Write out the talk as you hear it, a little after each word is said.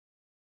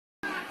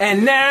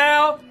And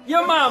now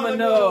your mama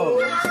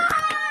knows.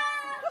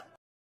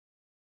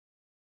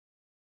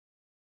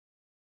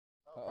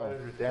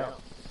 Predator down.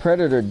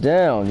 Predator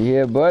down,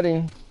 yeah,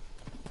 buddy.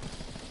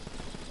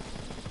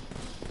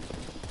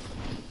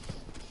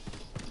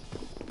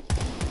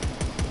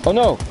 Oh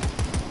no!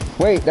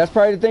 Wait, that's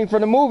probably the thing for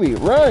the movie.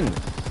 Run!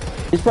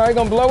 He's probably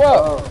gonna blow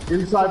up.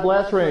 Inside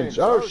blast range.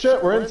 Oh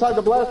shit, we're inside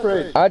the blast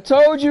range. I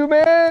told you,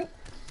 man.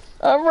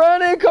 I'm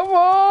running. Come on!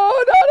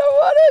 I don't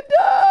want to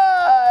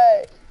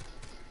die.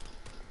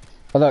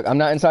 Oh look, I'm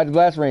not inside the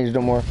blast range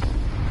no more.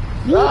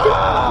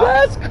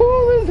 That's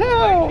cool as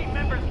hell.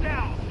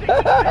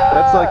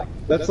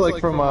 That's like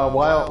from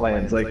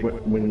Wildlands, like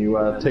when you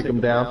take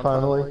him down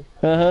finally.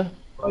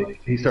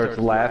 Like he starts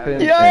laughing.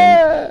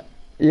 Yeah.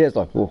 Yeah, it's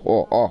like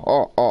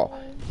oh.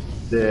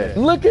 Yeah.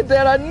 Look at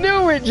that! I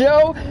knew it,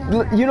 Joe.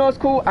 You know what's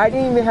cool? I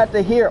didn't even have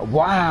to hear it.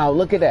 Wow,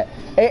 look at that.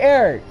 Hey,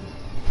 Eric.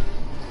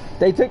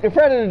 They took the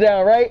Predator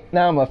down, right?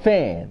 Now I'm a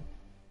fan.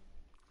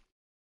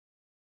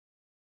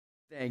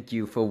 Thank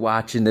you for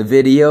watching the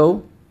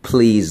video.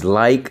 Please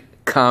like,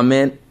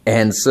 comment,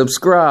 and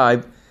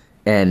subscribe.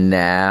 And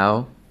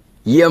now,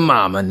 your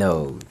mama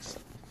knows.